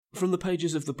From the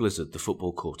pages of the Blizzard, the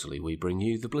Football Quarterly, we bring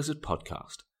you the Blizzard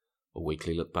Podcast, a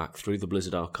weekly look back through the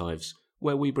Blizzard archives,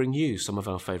 where we bring you some of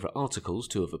our favourite articles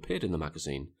to have appeared in the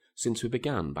magazine since we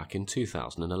began back in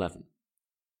 2011.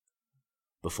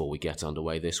 Before we get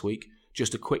underway this week,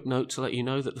 just a quick note to let you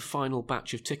know that the final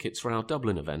batch of tickets for our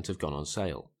Dublin event have gone on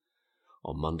sale.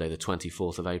 On Monday the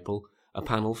 24th of April, a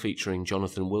panel featuring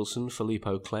Jonathan Wilson,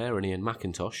 Filippo Clare and Ian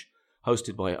McIntosh,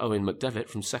 hosted by Owen McDevitt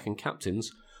from Second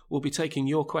Captains, will be taking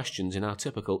your questions in our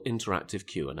typical interactive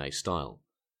Q&A style.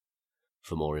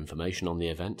 For more information on the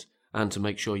event, and to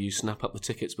make sure you snap up the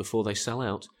tickets before they sell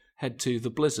out, head to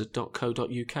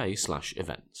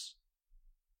theblizzard.co.uk/events.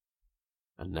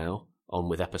 And now, on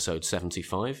with episode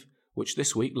 75, which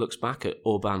this week looks back at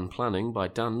Orban Planning by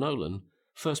Dan Nolan,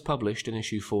 first published in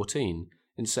issue 14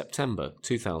 in September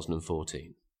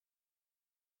 2014.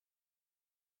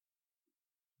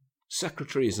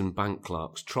 Secretaries and bank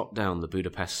clerks trot down the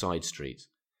Budapest side street,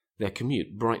 their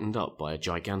commute brightened up by a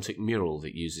gigantic mural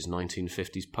that uses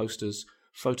 1950s posters,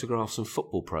 photographs and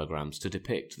football programmes to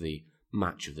depict the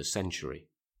match of the century.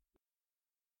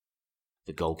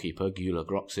 The goalkeeper, Gyula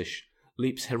Groksic,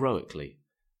 leaps heroically.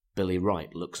 Billy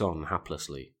Wright looks on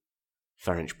haplessly.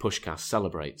 Ferenc Puskás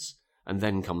celebrates, and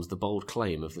then comes the bold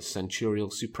claim of the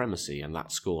centurial supremacy and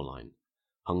that scoreline.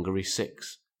 Hungary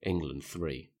 6, England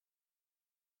 3.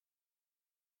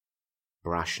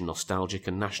 Brash, nostalgic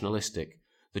and nationalistic,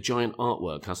 the giant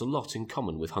artwork has a lot in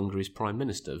common with Hungary's Prime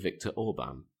Minister Viktor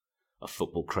Orban, a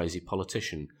football-crazy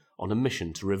politician on a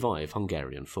mission to revive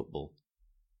Hungarian football.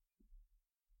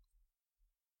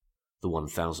 The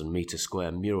 1,000-metre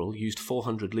square mural used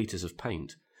 400 litres of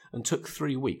paint and took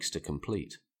 3 weeks to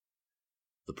complete.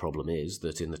 The problem is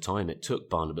that in the time it took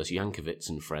Barnabas Jankovic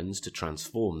and friends to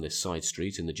transform this side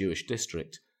street in the Jewish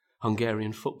district,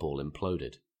 Hungarian football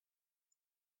imploded.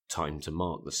 Timed to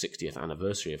mark the 60th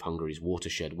anniversary of Hungary's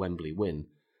watershed Wembley win,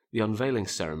 the unveiling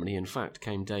ceremony in fact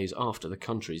came days after the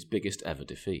country's biggest ever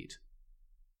defeat.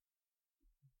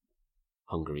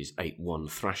 Hungary's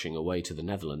 8-1 thrashing away to the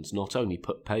Netherlands not only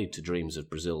put paid to dreams of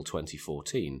Brazil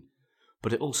 2014,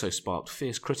 but it also sparked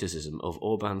fierce criticism of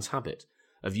Orban's habit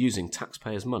of using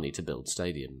taxpayers' money to build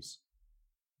stadiums.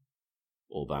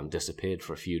 Orban disappeared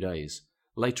for a few days,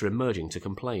 later emerging to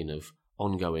complain of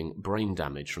ongoing brain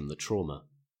damage from the trauma.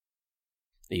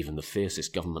 Even the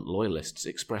fiercest government loyalists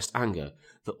expressed anger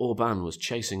that Orban was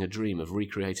chasing a dream of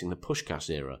recreating the Puskás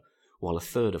era, while a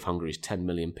third of Hungary's 10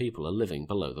 million people are living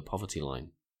below the poverty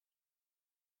line.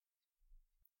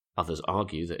 Others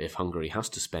argue that if Hungary has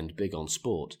to spend big on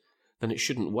sport, then it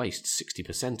shouldn't waste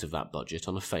 60% of that budget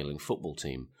on a failing football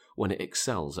team when it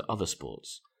excels at other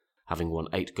sports, having won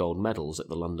 8 gold medals at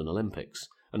the London Olympics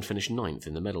and finished 9th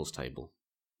in the medals table.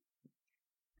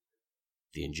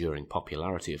 The enduring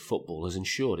popularity of football has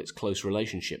ensured its close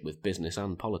relationship with business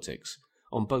and politics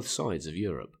on both sides of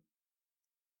Europe.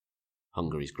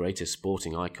 Hungary's greatest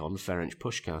sporting icon, Ferenc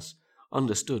Puskás,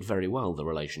 understood very well the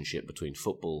relationship between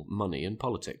football, money and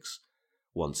politics,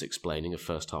 once explaining a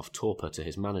first-half torpor to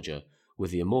his manager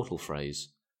with the immortal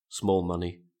phrase, "Small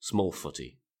money, small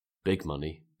footy. Big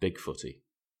money, big footy."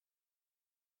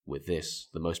 With this,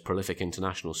 the most prolific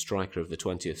international striker of the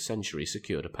 20th century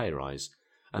secured a pay rise,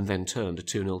 and then turned a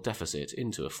 2-0 deficit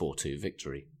into a 4-2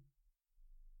 victory.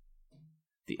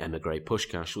 The émigré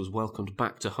Puskás was welcomed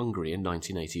back to Hungary in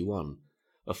 1981,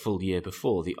 a full year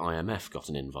before the IMF got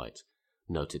an invite,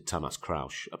 noted Tamás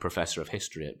Krausz, a professor of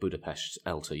history at Budapest's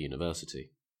ELTE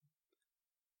University.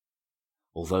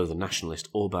 Although the nationalist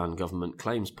Orban government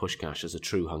claims Puskás as a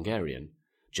true Hungarian,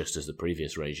 just as the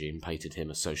previous regime painted him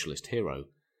a socialist hero,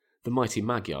 the mighty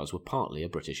Magyars were partly a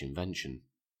British invention.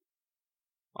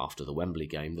 After the Wembley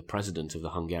game, the president of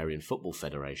the Hungarian Football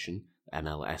Federation,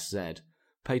 MLSZ,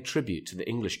 paid tribute to the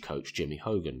English coach Jimmy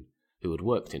Hogan, who had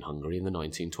worked in Hungary in the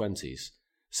 1920s,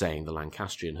 saying the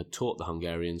Lancastrian had taught the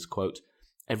Hungarians, quote,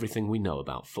 "everything we know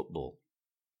about football."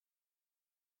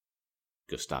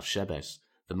 Gustav Sebes,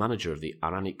 the manager of the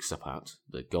Aranyk Csapat,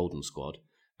 the Golden Squad,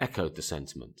 echoed the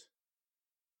sentiment.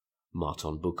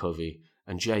 Marton Bukovi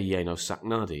and J. Jeno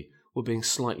Saknadi were being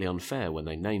slightly unfair when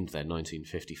they named their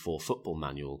 1954 football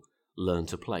manual "Learn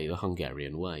to Play the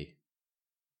Hungarian Way."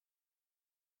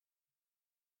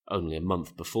 Only a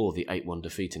month before the 8-1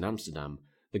 defeat in Amsterdam,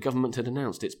 the government had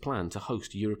announced its plan to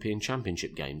host European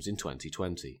Championship games in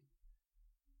 2020.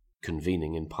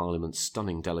 Convening in Parliament's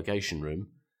stunning delegation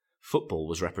room, football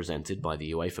was represented by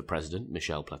the UEFA president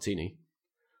Michel Platini,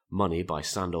 money by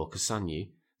Sandor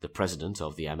Kőszanyi, the president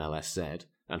of the MLSZ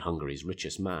and Hungary's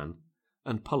richest man,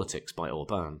 and politics by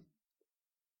Orban.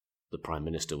 The Prime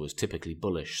Minister was typically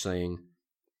bullish, saying,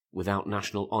 "Without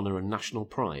national honour and national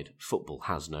pride, football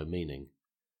has no meaning.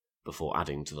 before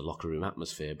adding to the locker room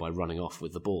atmosphere by running off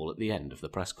with the ball at the end of the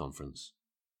press conference.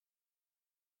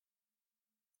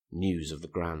 News of the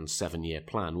grand 7-year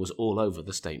plan was all over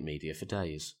the state media for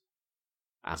days.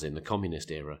 As in the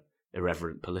communist era,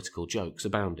 irreverent political jokes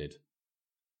abounded.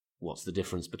 What's the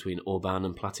difference between Orban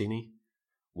and Platini?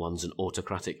 One's an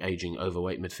autocratic aging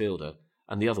overweight midfielder,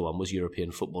 and the other one was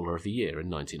European Footballer of the Year in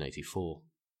 1984.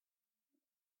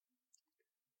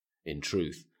 In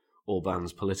truth,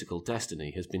 Orban's political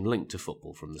destiny has been linked to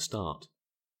football from the start.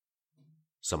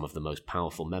 Some of the most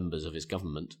powerful members of his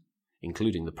government,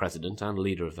 including the President and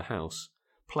Leader of the House,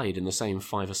 played in the same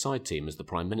five-a-side team as the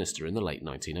Prime Minister in the late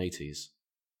 1980s.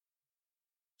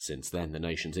 Since then, the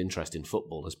nation's interest in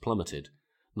football has plummeted,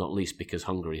 not least because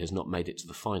Hungary has not made it to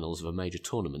the finals of a major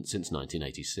tournament since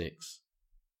 1986.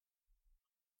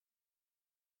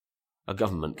 A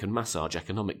government can massage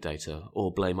economic data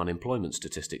or blame unemployment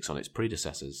statistics on its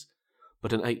predecessors,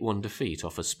 but an 8-1 defeat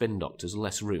offers spin doctors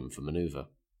less room for manoeuvre.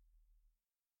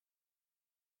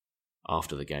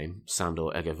 After the game,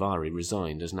 Sandor Echevarri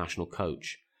resigned as national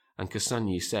coach, and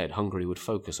Kasanyi said Hungary would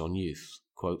focus on youth,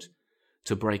 quote,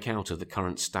 to break out of the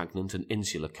current stagnant and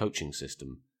insular coaching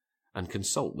system, and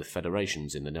consult with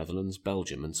federations in the Netherlands,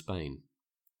 Belgium and Spain.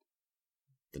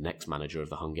 The next manager of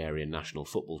the Hungarian national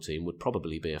football team would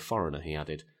probably be a foreigner, he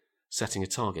added, setting a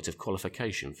target of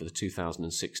qualification for the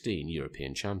 2016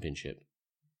 European Championship.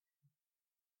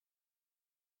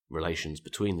 Relations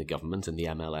between the government and the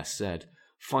MLSZ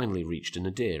finally reached a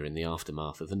nadir in the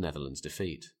aftermath of the Netherlands'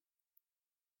 defeat.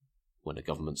 When a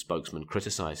government spokesman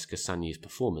criticised Kasanyi's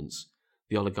performance,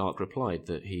 the oligarch replied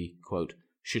that he, quote,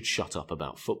 should shut up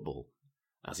about football,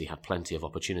 as he had plenty of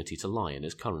opportunity to lie in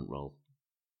his current role.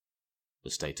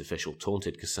 The state official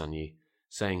taunted Kasanyi,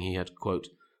 saying he had, quote,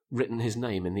 written his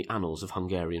name in the annals of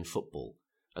Hungarian football,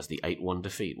 as the 8-1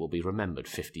 defeat will be remembered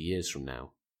 50 years from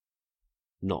now.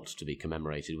 Not to be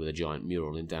commemorated with a giant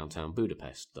mural in downtown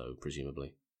Budapest, though,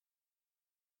 presumably.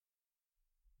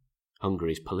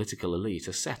 Hungary's political elite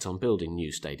are set on building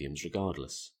new stadiums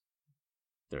regardless.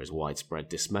 There is widespread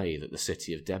dismay that the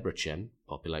city of Debrecen,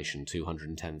 population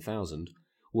 210,000,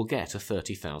 will get a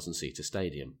 30,000-seater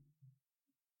stadium.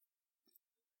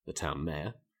 The town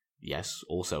mayor, yes,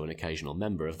 also an occasional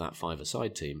member of that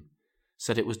five-a-side team,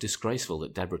 said it was disgraceful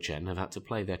that Debrecen have had to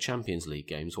play their Champions League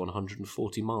games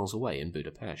 140 miles away in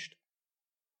Budapest.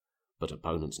 But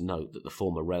opponents note that the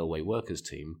former railway workers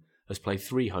team has played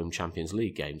 3 home Champions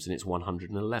League games in its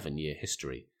 111-year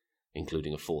history,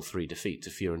 including a 4-3 defeat to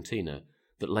Fiorentina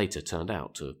that later turned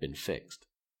out to have been fixed.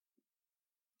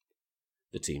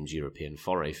 The team's European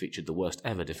foray featured the worst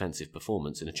ever defensive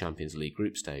performance in a Champions League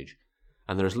group stage,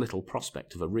 and there is little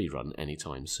prospect of a rerun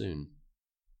anytime soon.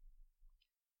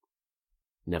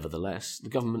 Nevertheless, the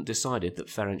government decided that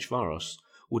Ferencváros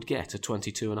would get a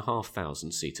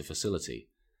 22,500-seater facility,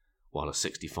 while a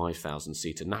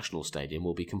 65,000-seater national stadium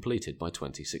will be completed by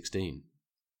 2016.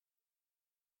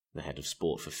 The head of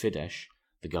sport for Fidesz,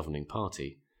 the governing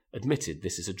party, admitted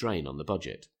this is a drain on the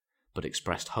budget, but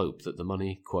expressed hope that the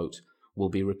money, quote, will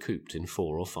be recouped in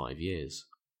 4 or 5 years.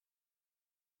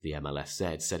 The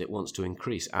MLSZ said it wants to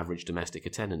increase average domestic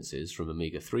attendances from a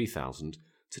meagre 3,000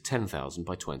 to 10,000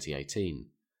 by 2018,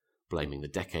 blaming the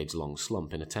decades-long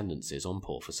slump in attendances on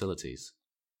poor facilities.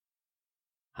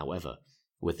 However,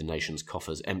 with the nation's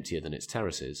coffers emptier than its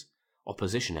terraces,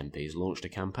 opposition MPs launched a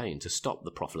campaign to stop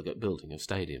the profligate building of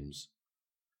stadiums.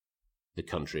 The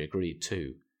country agreed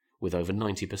too, with over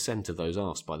 90% of those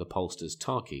asked by the pollsters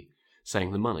Tarki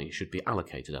saying the money should be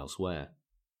allocated elsewhere.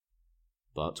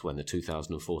 But when the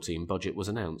 2014 budget was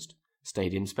announced,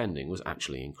 stadium spending was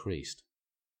actually increased.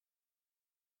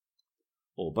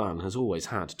 Orban has always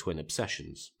had twin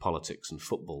obsessions, politics and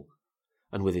football,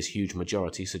 and with his huge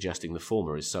majority suggesting the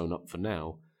former is sewn up for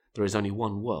now, there is only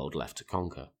one world left to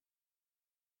conquer.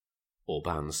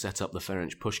 Orban set up the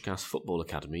Ferenc Puskás Football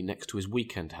Academy next to his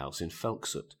weekend house in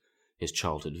Felcsút, his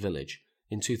childhood village,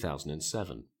 in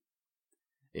 2007.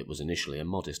 It was initially a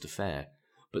modest affair,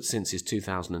 but since his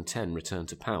 2010 return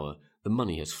to power, the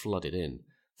money has flooded in,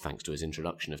 thanks to his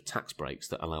introduction of tax breaks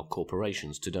that allow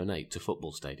corporations to donate to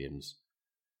football stadiums.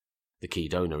 The key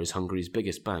donor is Hungary's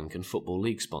biggest bank and football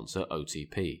league sponsor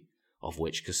OTP, of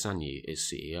which Kasanyi is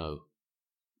CEO.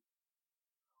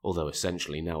 Although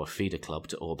essentially now a feeder club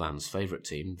to Orban's favourite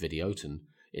team, Videoton,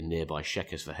 in nearby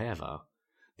Székesfehérvár,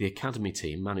 the academy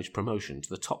team managed promotion to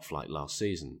the top flight last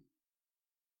season.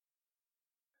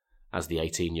 As the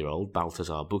 18-year-old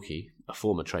Baltazar Buki, a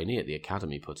former trainee at the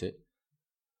academy, put it,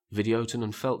 Videoton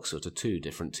and Felcsút are 2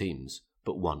 different teams,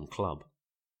 but one club.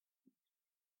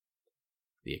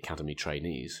 The academy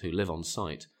trainees, who live on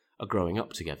site, are growing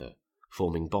up together,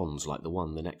 forming bonds like the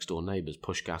one the next-door neighbours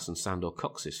Puskás and Sandor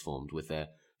Kocsis formed with their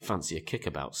fancier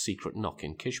kickabout secret knock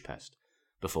in Kispest,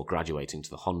 before graduating to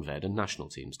the Honved and national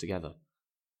teams together.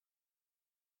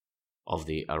 Of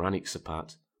the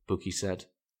Araniksapat, Buki said,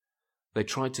 "They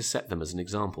tried to set them as an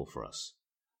example for us.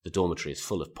 The dormitory is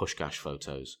full of Puskás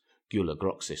photos. Gyula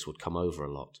Groksis would come over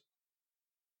a lot."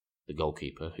 The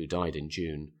goalkeeper, who died in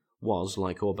June, was,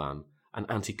 like Orban, an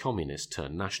anti-communist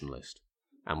turned nationalist,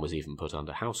 and was even put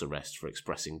under house arrest for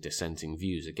expressing dissenting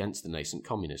views against the nascent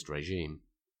communist regime.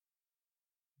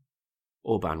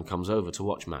 Orban comes over to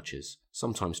watch matches,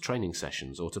 sometimes training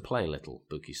sessions, or to play a little,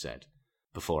 Buki said,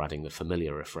 before adding the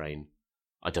familiar refrain,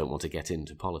 "I don't want to get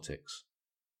into politics."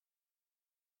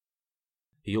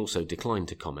 He also declined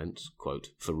to comment,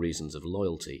 quote, "for reasons of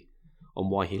loyalty,"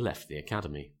 on why he left the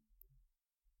academy.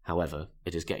 However,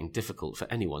 it is getting difficult for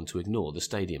anyone to ignore the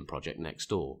stadium project next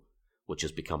door, which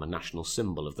has become a national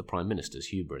symbol of the Prime Minister's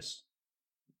hubris.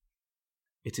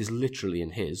 It is literally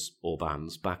in his,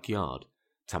 Orban's, backyard,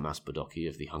 Tamás Badoki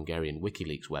of the Hungarian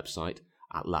WikiLeaks website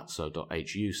at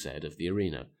lazzo.hu said of the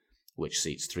arena, which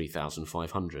seats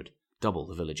 3,500, double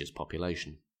the village's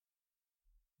population.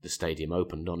 The stadium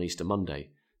opened on Easter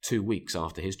Monday, 2 weeks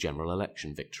after his general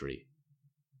election victory.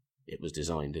 It was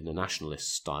designed in the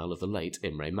nationalist style of the late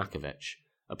Imre Makevich,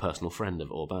 a personal friend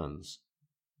of Orban's.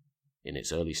 In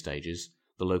its early stages,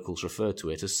 the locals referred to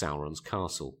it as Sauron's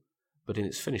castle, but in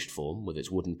its finished form, with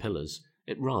its wooden pillars,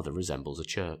 it rather resembles a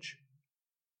church.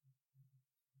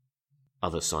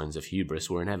 Other signs of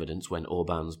hubris were in evidence when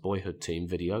Orban's boyhood team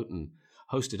Vidioten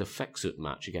hosted a Feksut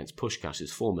match against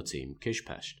Puskás's former team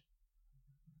Kispest.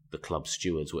 The club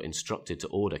stewards were instructed to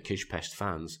order Kispest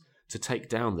fans to take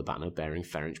down the banner bearing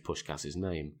Ferenc Puskás's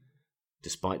name,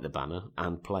 despite the banner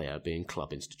and player being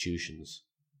club institutions.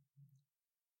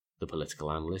 The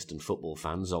political analyst and football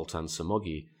fan Zoltán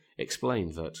Somogy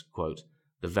explained that, quote,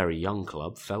 "the very young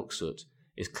club, Feksut,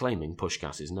 is claiming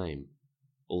Puskás's name.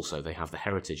 Also, they have the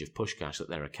heritage of Puskás at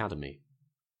their academy.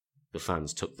 The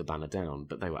fans took the banner down,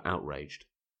 but they were outraged."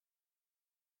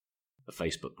 A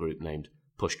Facebook group named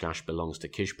Puskás Belongs to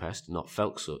Kispest, Not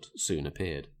Feksut soon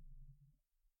appeared.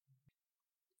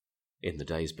 In the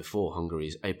days before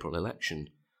Hungary's April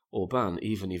election, Orban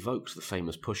even evoked the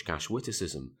famous Puskás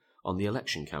witticism on the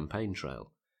election campaign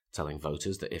trail, telling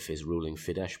voters that if his ruling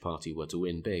Fidesz party were to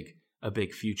win big, a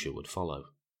big future would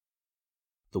follow.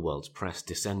 The world's press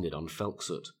descended on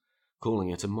Feksut, calling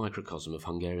it a microcosm of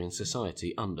Hungarian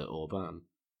society under Orban.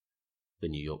 The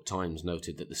New York Times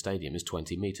noted that the stadium is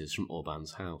 20 metres from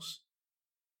Orban's house.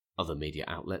 Other media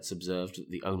outlets observed that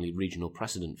the only regional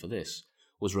precedent for this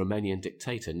was Romanian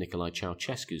dictator Nicolae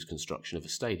Ceausescu's construction of a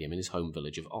stadium in his home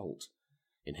village of Olt,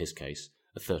 in his case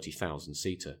a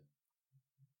 30,000-seater.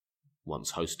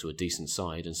 Once host to a decent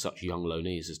side and such young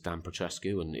loanees as Dan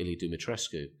Procescu and Ili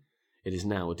Dumitrescu, it is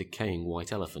now a decaying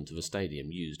white elephant of a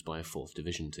stadium used by a 4th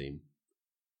Division team.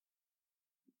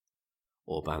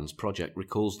 Orban's project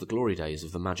recalls the glory days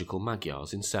of the magical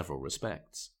Magyars in several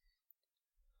respects.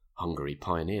 Hungary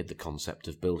pioneered the concept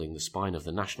of building the spine of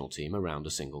the national team around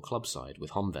a single club side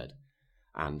with Honved,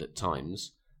 and at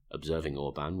times, observing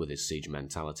Orban with his siege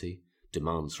mentality,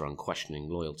 demands for unquestioning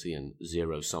loyalty and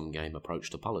zero-sum game approach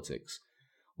to politics,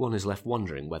 one is left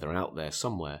wondering whether out there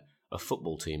somewhere a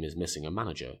football team is missing a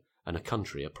manager and a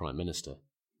country a prime minister.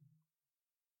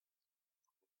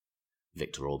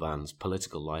 Viktor Orban's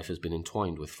political life has been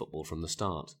entwined with football from the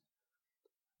start.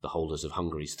 The holders of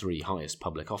Hungary's 3 highest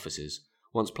public offices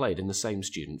once played in the same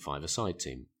student five-a-side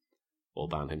team: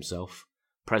 Orban himself,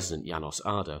 President János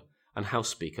Áder, and House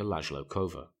Speaker László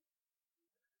Kóva.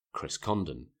 Chris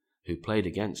Condon, who played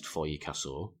against Folyi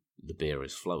Kaszor, the beer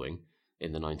is flowing,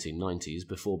 in the 1990s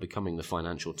before becoming the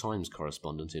Financial Times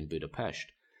correspondent in Budapest,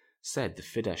 said the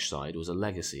Fidesz side was a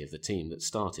legacy of the team that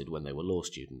started when they were law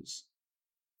students.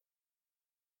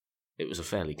 It was a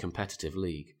fairly competitive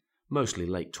league, mostly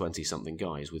late 20-something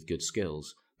guys with good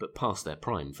skills, but past their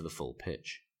prime for the full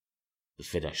pitch. The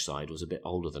Fidesz side was a bit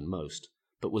older than most,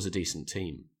 but was a decent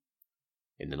team.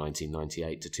 In the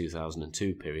 1998 to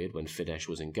 2002 period when Fidesz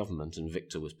was in government and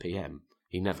Viktor was PM,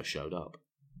 he never showed up.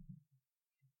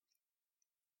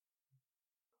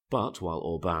 But while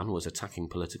Orban was attacking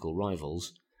political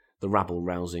rivals, the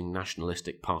rabble-rousing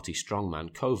nationalistic party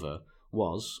strongman Kóva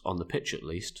was, on the pitch at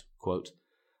least, quote,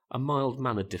 "a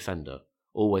mild-mannered defender,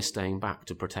 always staying back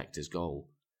to protect his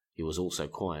goal. He was also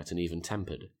quiet and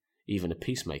even-tempered, even a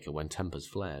peacemaker when tempers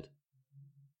flared."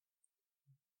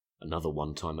 Another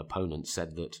one-time opponent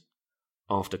said that,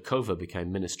 after Kóva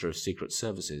became Minister of Secret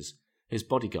Services, his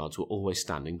bodyguards were always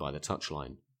standing by the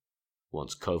touchline.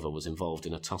 Once Kóva was involved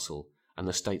in a tussle, and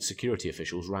the state security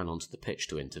officials ran onto the pitch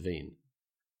to intervene.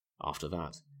 After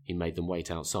that, he made them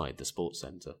wait outside the sports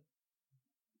centre.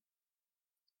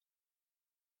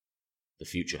 The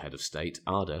future head of state,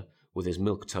 Arda, with his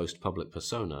milquetoast public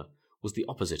persona, was the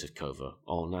opposite of Kova,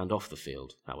 on and off the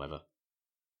field, however.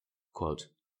 Quote,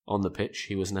 on the pitch,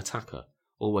 he was an attacker,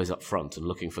 always up front and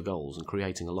looking for goals and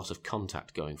creating a lot of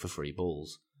contact going for free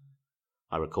balls.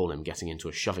 I recall him getting into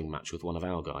a shoving match with one of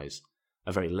our guys,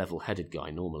 a very level-headed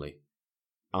guy normally.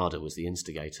 Arda was the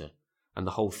instigator, and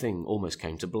the whole thing almost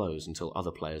came to blows until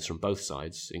other players from both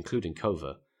sides, including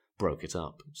Kova, broke it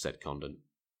up, said Condon.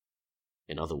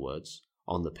 In other words,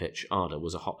 on the pitch, Arda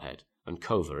was a hothead, and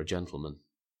Kova a gentleman.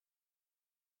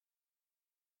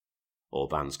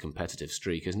 Orban's competitive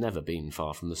streak has never been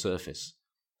far from the surface.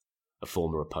 A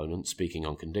former opponent, speaking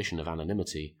on condition of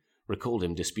anonymity, recalled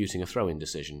him disputing a throw-in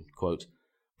decision, quote,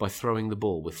 by throwing the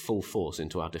ball with full force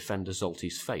into our defender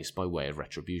Zolti's face by way of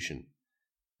retribution.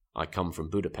 I come from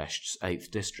Budapest's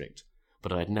 8th district,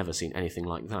 but I had never seen anything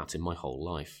like that in my whole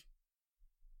life.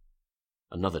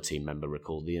 Another team member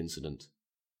recalled the incident.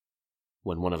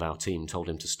 When one of our team told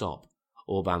him to stop,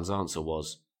 Orban's answer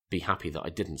was, be happy that I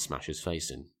didn't smash his face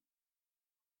in.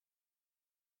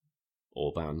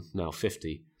 Orban, now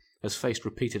 50, has faced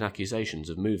repeated accusations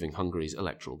of moving Hungary's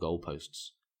electoral goalposts.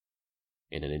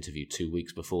 In an interview 2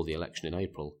 weeks before the election in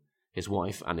April, his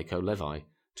wife, Anniko Levi,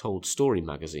 told Story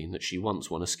magazine that she once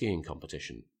won a skiing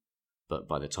competition, but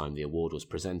by the time the award was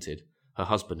presented, her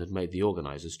husband had made the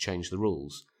organisers change the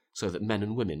rules so that men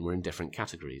and women were in different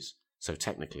categories, so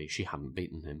technically she hadn't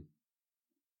beaten him.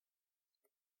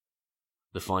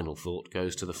 The final thought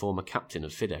goes to the former captain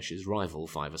of Fidesz's rival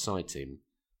five-a-side team,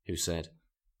 who said,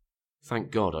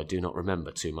 thank God I do not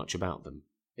remember too much about them,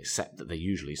 except that they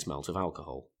usually smelt of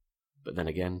alcohol. But then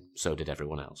again, so did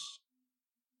everyone else.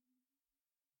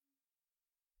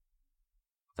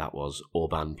 That was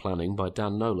Orban Planning by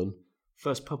Dan Nolan,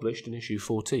 first published in issue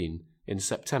 14 in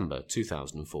September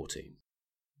 2014.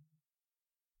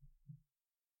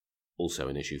 Also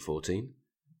in issue 14,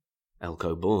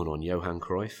 Elko Born on Johan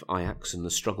Cruyff, Ajax and the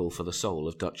struggle for the soul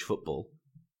of Dutch football.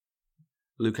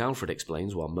 Luke Alfred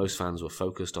explains while most fans were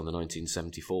focused on the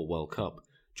 1974 World Cup,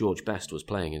 George Best was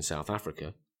playing in South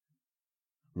Africa.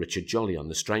 Richard Jolly on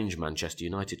the strange Manchester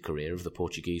United career of the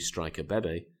Portuguese striker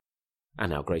Bebe,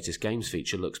 and our Greatest Games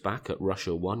feature looks back at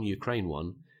Russia 1, Ukraine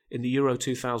 1 in the Euro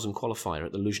 2000 qualifier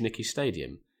at the Luzhniki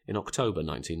Stadium in October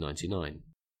 1999.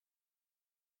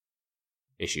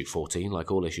 Issue 14,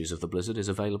 like all issues of The Blizzard, is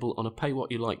available on a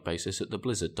pay-what-you-like basis at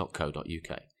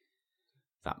theblizzard.co.uk.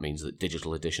 That means that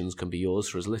digital editions can be yours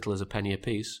for as little as a penny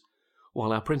apiece,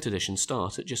 while our print editions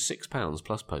start at just £6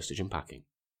 plus postage and packing.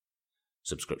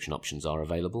 Subscription options are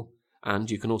available,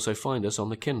 and you can also find us on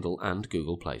the Kindle and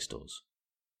Google Play stores.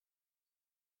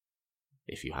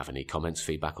 If you have any comments,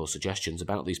 feedback or suggestions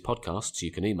about these podcasts,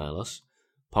 you can email us,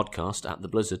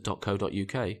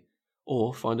 podcast@theblizzard.co.uk,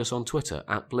 or find us on Twitter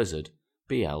 @Blizzard,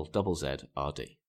 BLZZRD.